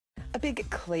A big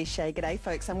cliche g'day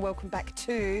folks, and welcome back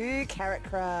to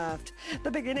CarrotCraft,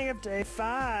 the beginning of day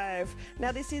 5.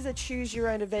 Now this is a choose your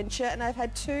own adventure, and I've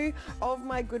had two of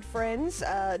my good friends,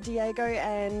 Diego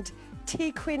and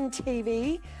TQuin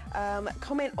TV,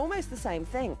 comment almost the same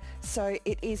thing. So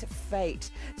it is fate.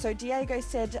 So Diego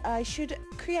said I should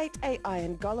create a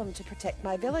iron golem to protect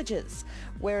my villagers,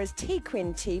 whereas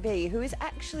TQuin TV, who is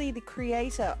actually the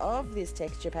creator of this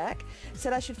texture pack,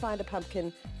 said I should find a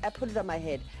pumpkin and put it on my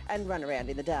head and run around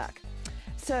in the dark.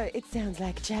 So it sounds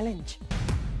like a challenge.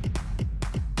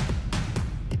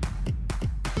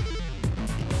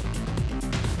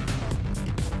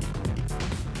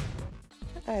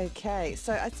 Okay,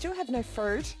 so I still have no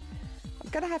fruit. I'm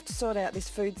going to have to sort out this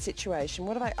food situation.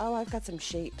 What have I... Oh, I've got some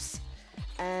sheeps.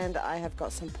 And I have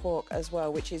got some pork as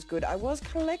well, which is good. I was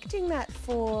collecting that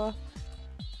for...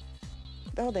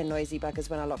 Oh, they're noisy buggers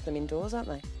when I lock them indoors, aren't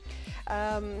they?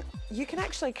 You can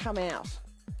actually come out,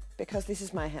 because this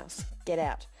is my house. Get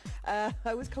out.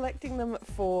 I was collecting them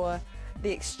for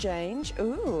the exchange.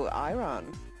 Ooh,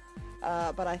 iron.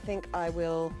 But I think I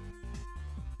will...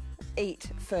 eat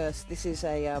first. This is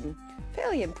a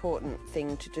fairly important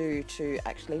thing to do to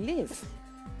actually live.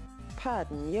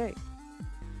 Pardon you.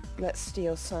 Let's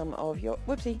steal some of your...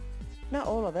 Whoopsie. Not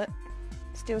all of it.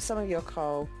 Steal some of your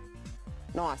coal.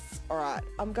 Nice. Alright.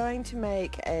 I'm going to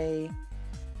make a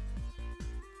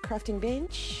crafting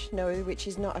bench. No, which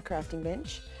is not a crafting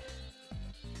bench.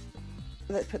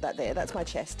 Let's put that there. That's my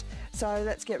chest. So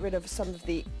let's get rid of some of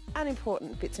the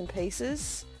unimportant bits and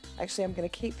pieces. Actually, I'm going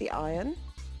to keep the iron.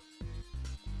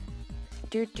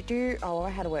 Oh, I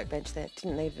had a workbench there.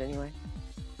 Didn't need it anyway.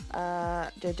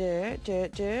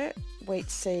 Wheat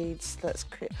seeds. Let's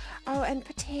create... Oh, and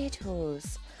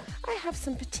potatoes. I have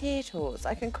some potatoes.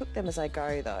 I can cook them as I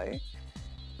go, though.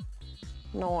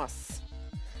 Nice.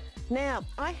 Now,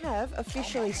 I have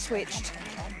officially switched...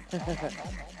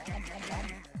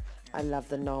 I love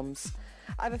the noms.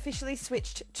 I've officially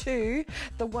switched to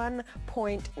the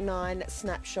 1.9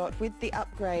 Snapshot with the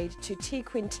upgrade to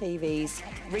TQuin TV's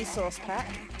resource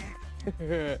pack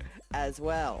as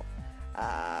well.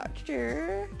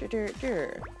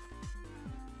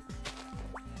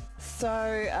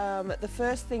 So the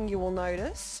first thing you will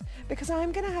notice, because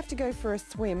I'm going to have to go for a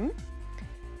swim,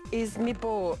 is my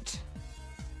boat.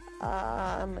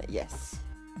 Yes.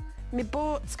 My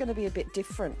boat's going to be a bit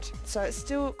different. So it's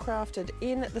still crafted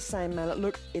in the same manner.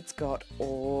 Look, it's got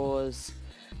oars.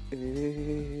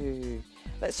 Ooh.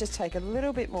 Let's just take a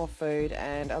little bit more food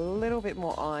and a little bit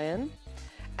more iron.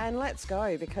 And let's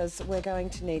go, because we're going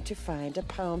to need to find a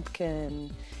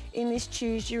pumpkin in this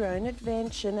choose your own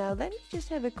adventure. Now let me just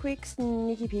have a quick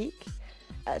sneaky peek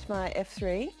at my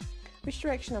F3. Which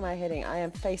direction am I heading? I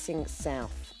am facing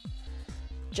south.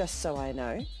 Just so I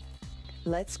know.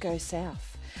 Let's go south.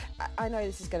 I know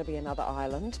this is going to be another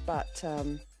island, but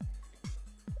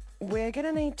we're going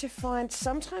to need to find...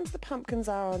 Sometimes the pumpkins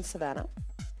are on savanna.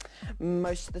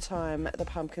 Most of the time the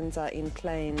pumpkins are in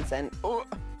plains and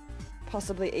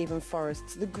possibly even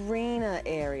forests. The greener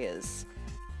areas,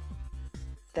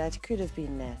 that could have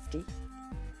been nasty.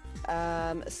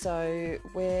 So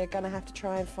we're going to have to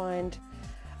try and find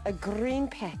a green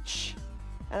patch.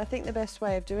 And I think the best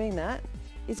way of doing that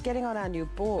is getting on our new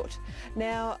boat.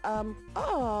 Now,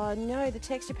 oh no, the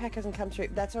texture pack hasn't come through.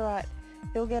 That's alright,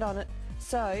 he'll get on it.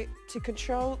 So, to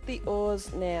control the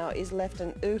oars now is left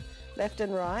and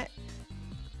right.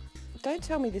 Don't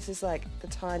tell me this is like the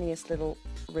tiniest little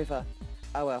river.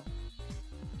 Oh well.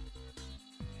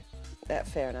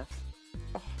 Fair enough.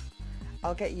 Oh,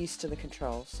 I'll get used to the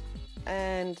controls.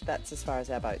 And that's as far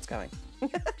as our boat's going.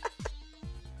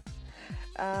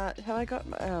 Have I got...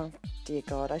 Oh, dear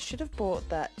God, I should have bought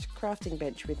that crafting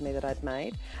bench with me that I'd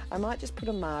made. I might just put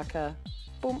a marker,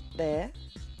 boom, there.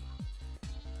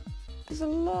 There's a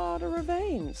lot of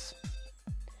ravines.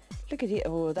 Look at it.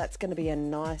 Oh, that's going to be a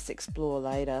nice explore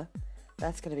later.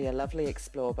 That's going to be a lovely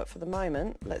explore, but for the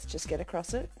moment, let's just get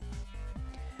across it.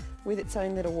 With its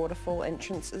own little waterfall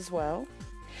entrance as well.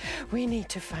 We need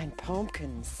to find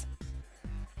pumpkins.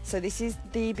 So this is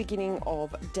the beginning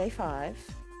of day 5.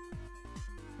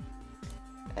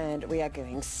 And we are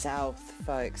going south,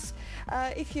 folks.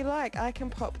 If you like, I can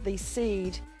pop the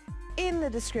seed in the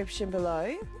description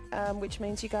below, which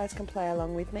means you guys can play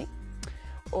along with me.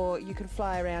 Or you can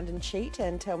fly around and cheat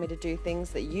and tell me to do things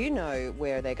that you know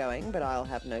where they're going, but I'll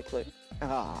have no clue.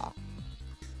 Ah.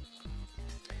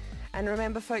 And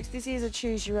remember, folks, this is a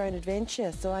choose your own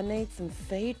adventure, so I need some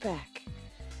feedback.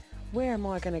 Where am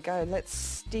I going to go? Let's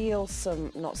steal some...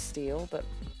 Not steal, but...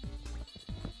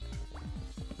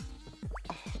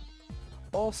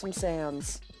 Awesome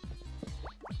sounds.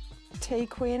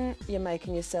 TQuin, you're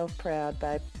making yourself proud,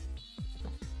 babe.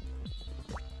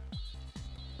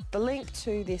 The link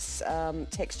to this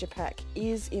texture pack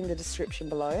is in the description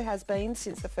below. Has been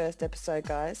since the first episode,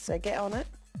 guys. So get on it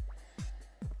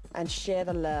and share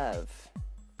the love.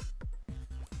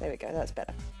 There we go, that's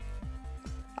better.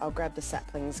 I'll grab the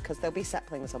saplings because there'll be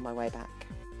saplings on my way back.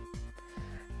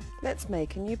 Let's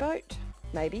make a new boat.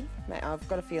 Maybe. I've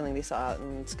got a feeling this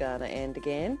island's gonna end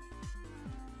again.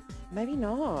 Maybe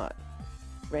not.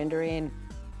 Render in.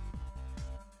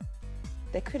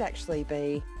 There could actually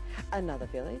be another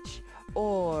village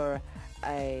or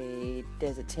a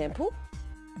desert temple.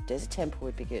 Desert temple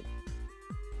would be good.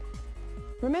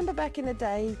 Remember back in the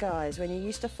day, guys, when you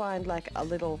used to find like a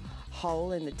little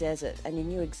hole in the desert and you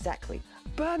knew exactly,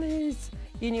 bunnies,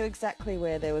 you knew exactly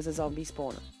where there was a zombie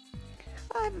spawner.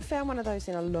 I haven't found one of those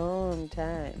in a long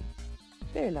time.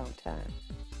 Very long time.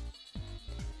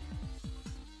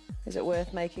 Is it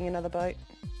worth making another boat?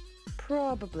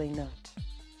 Probably not.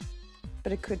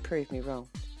 But it could prove me wrong.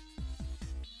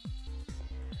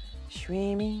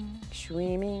 Swimming,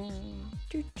 swimming,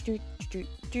 do do do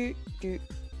do do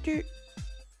do.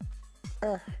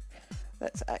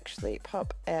 Let's actually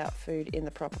pop our food in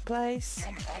the proper place.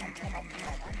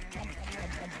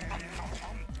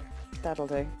 That'll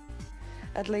do.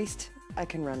 At least I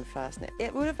can run fast now.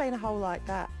 It would have been a hole like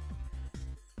that.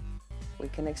 We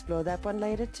can explore that one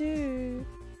later too.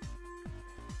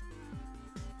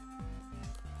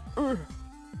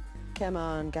 Come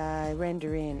on, guy,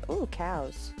 render in. Ooh,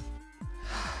 cows.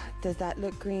 Does that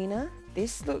look greener?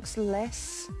 This looks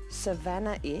less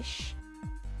savanna-ish.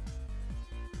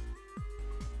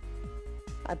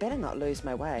 I better not lose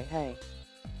my way, hey.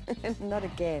 Not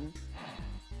again.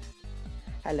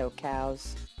 Hello,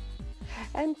 cows.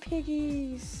 And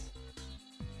piggies.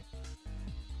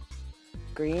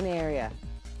 Green area.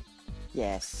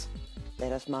 Yes,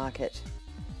 let us mark it.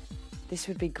 This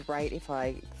would be great if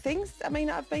I've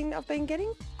been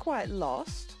getting quite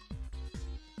lost.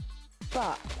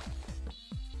 But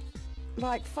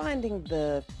like finding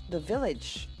the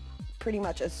village pretty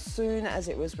much as soon as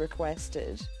it was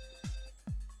requested.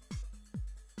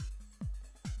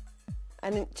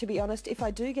 And to be honest, if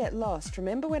I do get lost,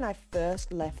 remember when I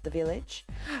first left the village?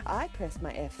 I pressed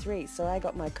my F3, so I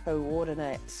got my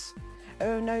coordinates.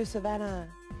 Oh no, Savannah.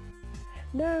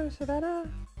 No, Savannah.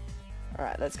 All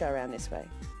right, let's go around this way.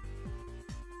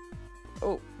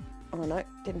 Oh no,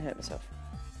 didn't hurt myself.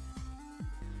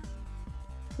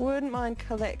 Wouldn't mind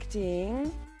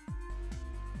collecting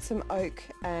some oak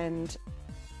and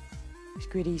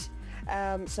goodies,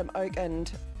 some oak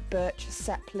and birch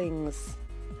saplings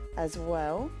as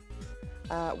well.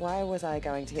 Why was I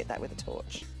going to hit that with a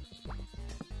torch?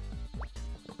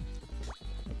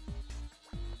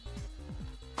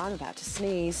 I'm about to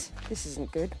sneeze. This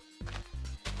isn't good.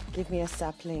 Give me a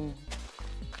sapling.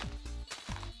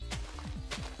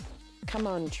 Come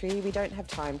on, tree. We don't have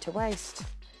time to waste.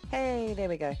 Hey, there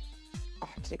we go. Oh,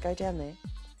 did it go down there?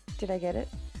 Did I get it?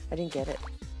 I didn't get it.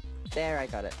 There, I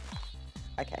got it.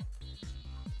 Okay.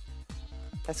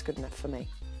 That's good enough for me.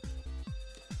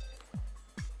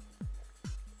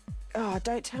 Oh,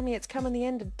 don't tell me it's coming the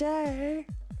end of day.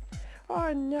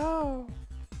 Oh, no.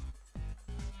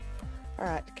 All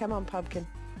right, come on, pumpkin.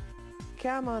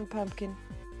 Come on, pumpkin.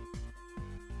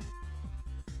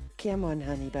 Come on,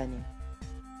 honey bunny.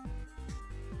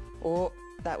 Oh,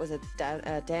 that was a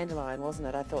dandelion, wasn't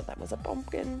it? I thought that was a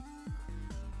pumpkin.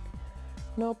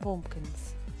 No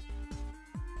pumpkins.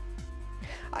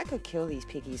 I could kill these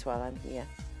piggies while I'm here.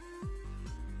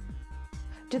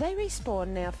 Do they respawn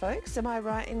now, folks? Am I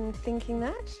right in thinking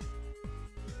that?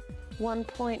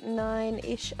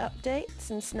 1.9-ish updates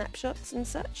and snapshots and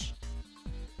such?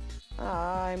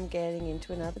 I'm getting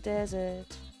into another desert.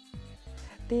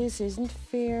 This isn't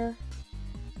fair.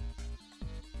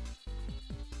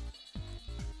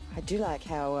 I do like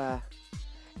how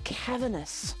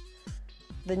cavernous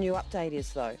the new update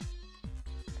is, though.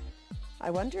 I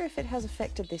wonder if it has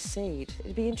affected this seed.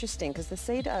 It'd be interesting because the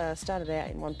seed started out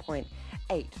in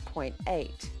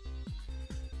 1.8.8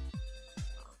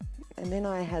 and then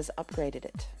I has upgraded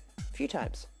it a few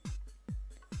times.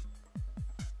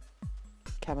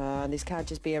 Come on, this can't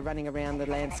just be a running around the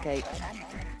landscape.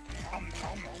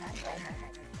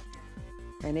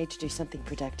 I need to do something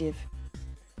productive.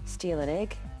 Steal an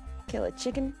egg, kill a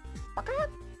chicken.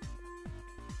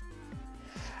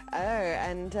 Oh,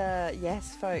 and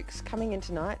yes, folks, coming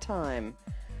into nighttime.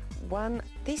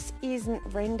 This isn't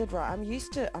rendered right.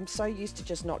 I'm so used to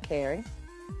just not caring.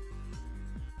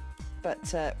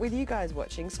 But with you guys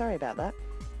watching, sorry about that.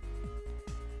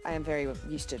 I am very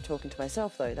used to talking to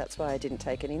myself, though. That's why I didn't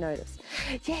take any notice.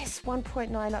 Yes,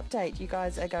 1.9 update. You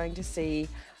guys are going to see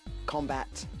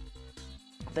combat.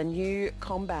 The new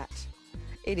combat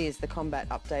It is the combat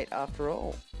update after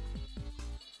all.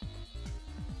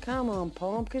 Come on,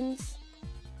 pumpkins.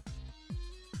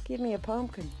 Give me a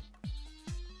pumpkin.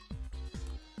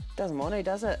 Doesn't want to,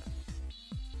 does it?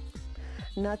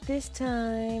 Not this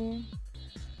time.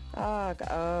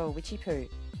 Oh, witchy poo.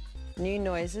 New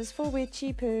noises for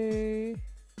witchy poo.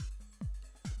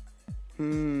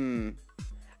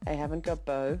 I haven't got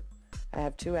bow. I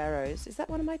have 2 arrows. Is that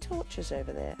one of my torches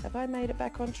over there? Have I made it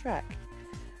back on track?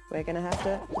 We're gonna have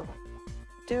to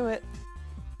do it.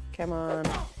 Come on.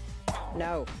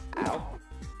 No. Ow.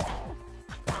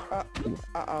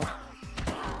 Uh-oh.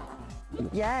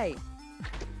 Yay.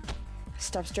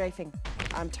 Stop strafing.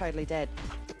 I'm totally dead.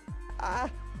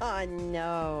 Oh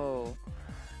no.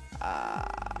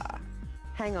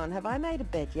 Hang on, have I made a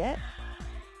bed yet?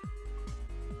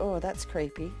 Oh, that's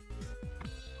creepy.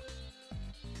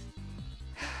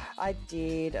 I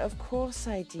did. Of course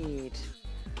I did.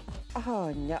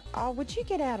 Oh no. Oh, would you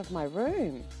get out of my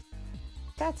room?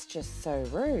 That's just so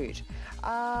rude.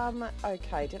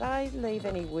 Okay, did I leave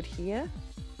any wood here?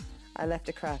 I left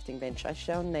a crafting bench. I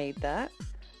shall need that.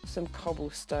 Some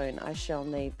cobblestone. I shall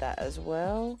need that as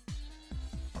well.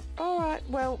 Alright,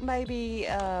 well, maybe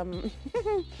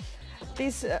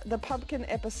the pumpkin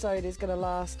episode is going to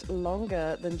last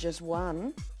longer than just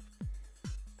one.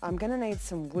 I'm going to need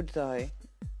some wood, though,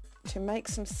 to make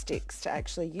some sticks to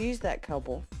actually use that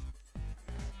cobble.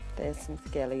 There's some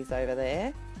skellies over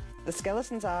there. The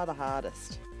skeletons are the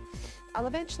hardest. I'll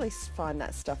eventually find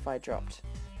that stuff I dropped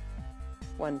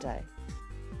one day,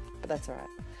 but that's alright.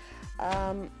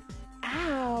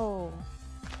 Ow!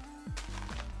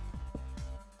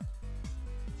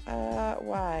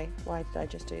 Why? Why did I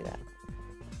just do that?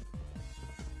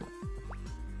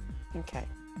 Okay.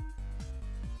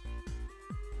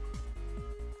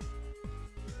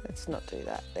 Let's not do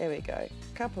that. There we go.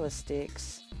 Couple of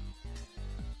sticks.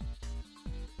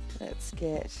 Let's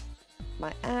get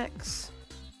my axe.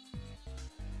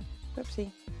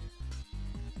 Whoopsie.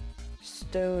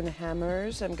 Stone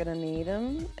hammers, I'm gonna need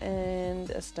them, and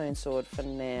a stone sword for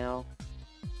now.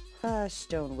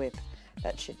 Stone whip,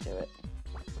 that should do it.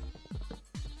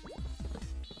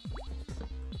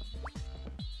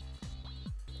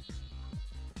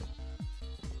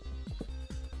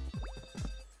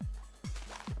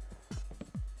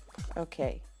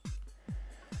 Okay.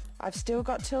 I've still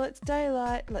got till it's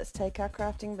daylight. Let's take our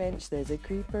crafting bench. There's a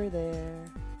creeper there.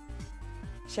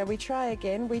 Shall we try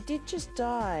again? We did just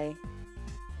die.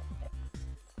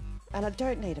 And I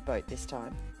don't need a boat this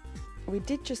time. We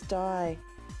did just die.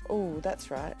 Oh,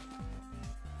 that's right.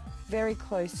 Very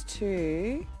close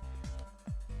to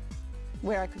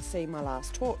where I could see my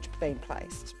last torch being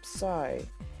placed. So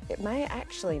it may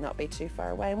actually not be too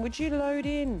far away. And would you load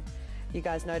in? You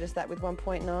guys noticed that with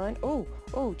 1.9? Oh,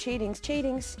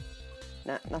 cheatings.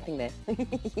 Nah, nothing there.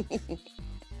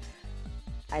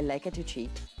 I like it to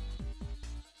cheat.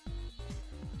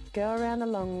 Go around the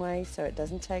long way so it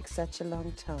doesn't take such a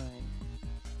long time.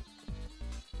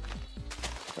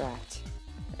 Right.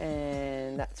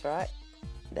 And that's right.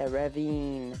 The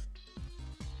ravine.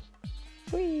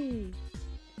 Whee!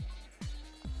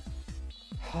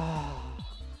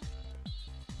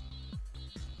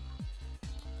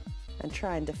 And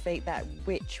try and defeat that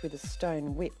witch with a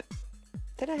stone whip.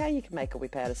 Don't know how you can make a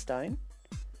whip out of stone,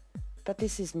 but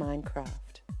this is Minecraft.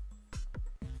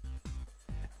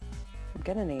 I'm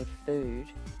gonna need food.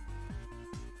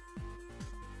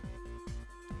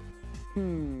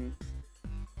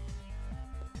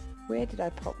 Where did I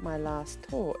pop my last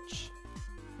torch?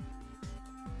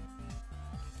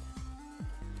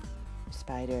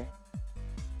 Spider.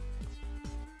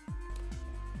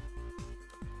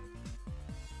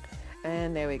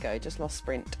 And there we go, just lost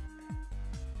sprint.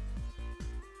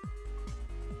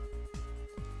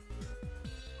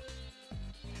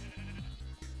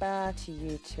 Bar to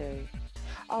you too.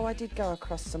 Oh, I did go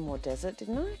across some more desert,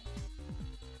 didn't I?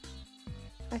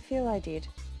 I feel I did.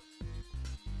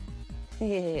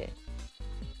 Yeah.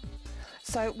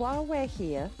 So while we're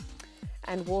here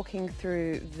and walking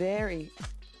through very...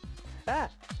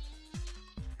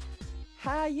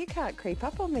 you can't creep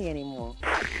up on me anymore.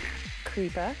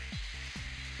 Creeper.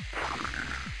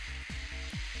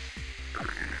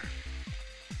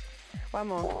 One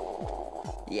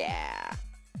more. Yeah.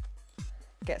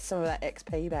 Get some of that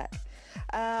XP back.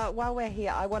 While we're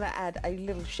here, I want to add a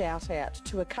little shout out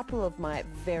to a couple of my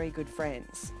very good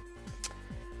friends.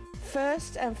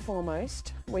 First and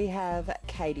foremost, we have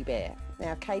Katie Bear.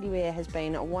 Now, Katie Bear has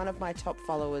been one of my top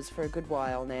followers for a good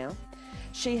while now.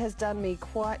 She has done me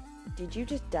quite... Did you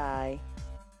just die?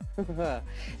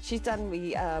 She's done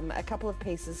me a couple of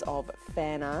pieces of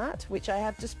fan art, which I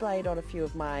have displayed on a few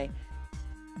of my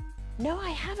No, I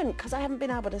haven't, because I haven't been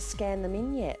able to scan them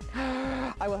in yet.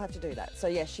 I will have to do that. So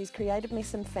yes, she's created me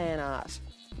some fan art,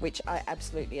 which I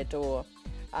absolutely adore.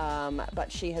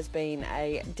 But she has been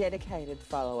a dedicated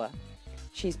follower.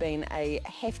 She's been a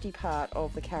hefty part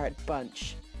of the Carrot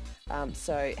bunch.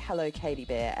 So hello, Katie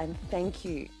Bear, and thank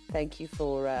you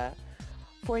for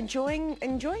enjoying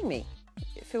me.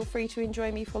 Feel free to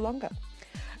enjoy me for longer.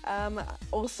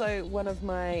 Also, one of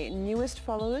my newest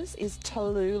followers is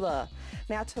Tallulah.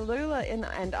 Now, Tallulah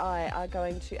and I are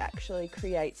going to actually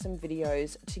create some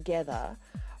videos together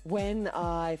when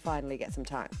I finally get some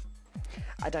time.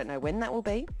 I don't know when that will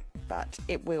be, but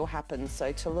it will happen.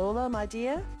 So Tallulah, my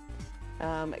dear,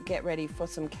 get ready for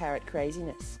some carrot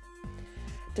craziness.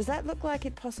 Does that look like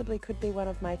it possibly could be one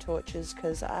of my torches?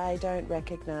 Because I don't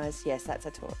recognize... Yes, that's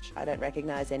a torch. I don't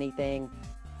recognize anything.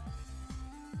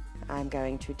 I'm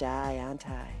going to die, aren't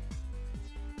I?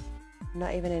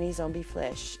 Not even any zombie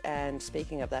flesh. And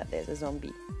speaking of that, there's a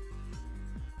zombie.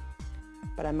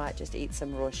 But I might just eat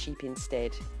some raw sheep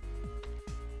instead.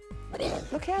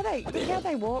 Look how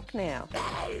they walk now.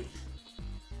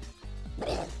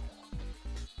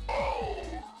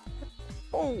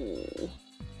 Oh.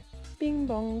 Bing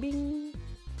bong bing.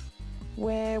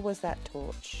 Where was that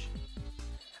torch?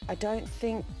 I don't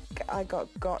think I got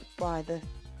by the...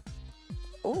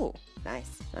 Oh,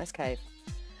 nice cave.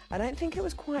 I don't think it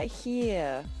was quite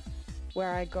here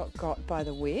where I got by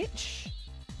the witch.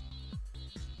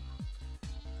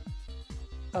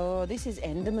 Oh, this is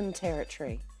Enderman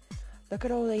territory. Look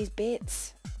at all these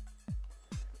bits.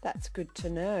 That's good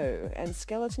to know. And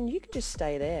skeleton, you can just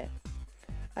stay there.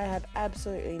 I have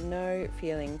absolutely no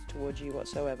feelings towards you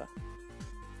whatsoever.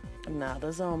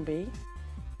 Another zombie.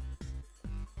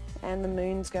 And the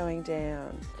moon's going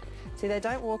down. See, they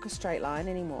don't walk a straight line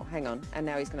anymore. Hang on. And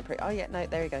now he's going to... Oh, yeah, no,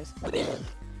 there he goes.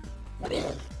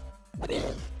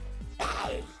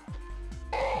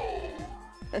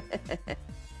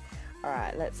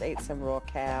 Alright, let's eat some raw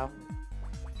cow.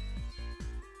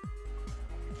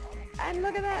 And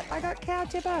look at that, I got cow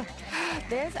tipper.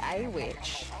 There's a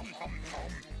witch.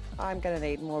 I'm going to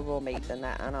need more raw meat than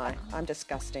that, aren't I? I'm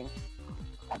disgusting.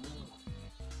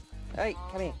 Hey,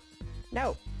 come here.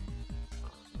 No.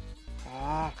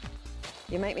 Ah,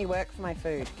 you make me work for my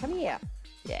food. Come here.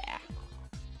 Yeah.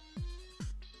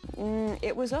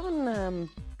 It was on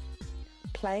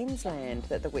Plainsland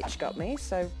that the witch got me,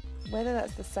 so whether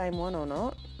that's the same one or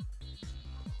not,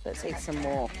 let's eat some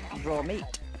more raw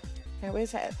meat. Now,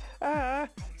 where's that? Ah,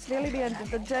 it's nearly the end of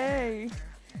the day.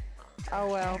 Oh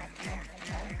well.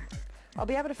 I'll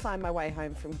be able to find my way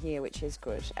home from here, which is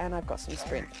good. And I've got some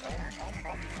sprint.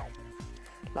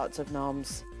 Lots of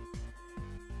noms.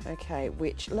 Okay,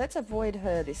 witch. Let's avoid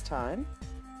her this time.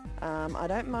 I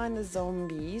don't mind the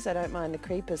zombies. I don't mind the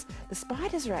creepers. The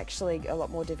spiders are actually a lot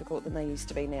more difficult than they used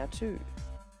to be now too.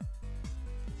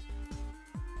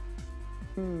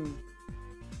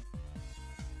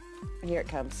 Here it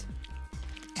comes.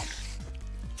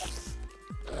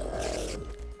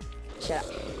 Shut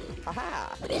up.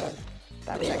 Aha!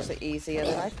 That was actually easier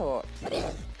than I thought.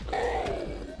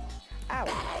 Ow!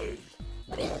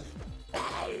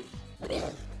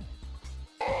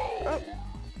 Oh.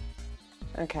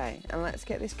 Okay, and let's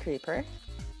get this creeper.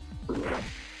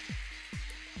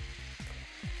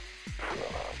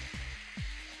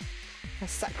 I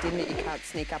sucked in that you can't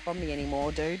sneak up on me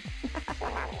anymore, dude.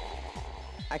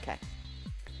 Okay.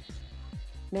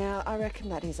 Now, I reckon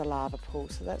that is a lava pool,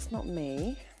 so that's not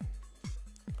me.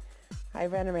 I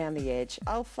ran around the edge.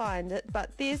 I'll find it,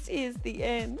 but this is the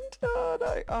end. Oh,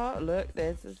 no. Oh, look,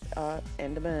 there's this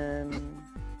Enderman.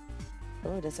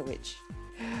 Oh, there's a witch.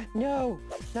 No,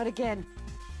 not again.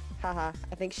 Haha,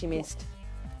 I think she missed.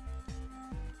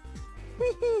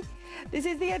 This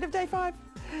is the end of day 5.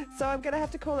 So I'm going to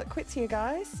have to call it quits here,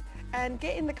 guys. And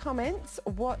get in the comments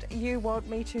what you want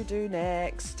me to do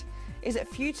next. Is it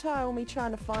futile me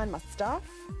trying to find my stuff?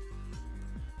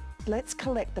 Let's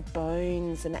collect the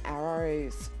bones and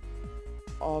arrows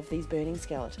of these burning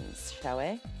skeletons, shall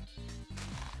we?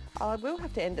 I will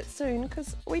have to end it soon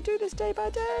because we do this day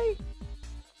by day.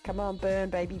 Come on, burn,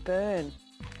 baby, burn.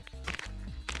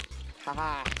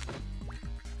 Haha.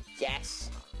 Yes.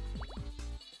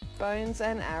 Bones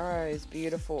and arrows.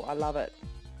 Beautiful. I love it.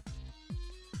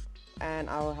 And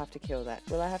I will have to kill that.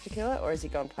 Will I have to kill it, or has he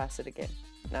gone placid again?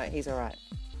 No, he's alright.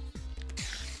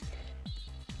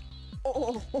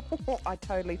 Oh, I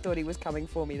totally thought he was coming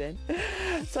for me then.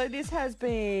 So this has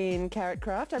been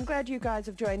CarrotCraft. I'm glad you guys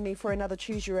have joined me for another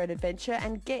Choose Your Own Adventure,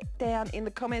 and get down in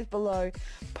the comments below.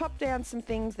 Pop down some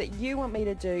things that you want me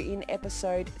to do in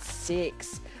episode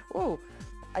 6. Oh,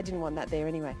 I didn't want that there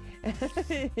anyway.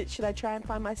 Should I try and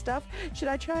find my stuff? Should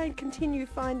I try and continue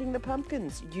finding the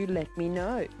pumpkins? You let me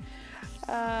know.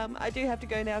 I do have to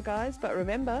go now, guys, but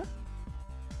remember,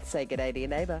 say good day to your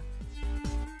neighbour.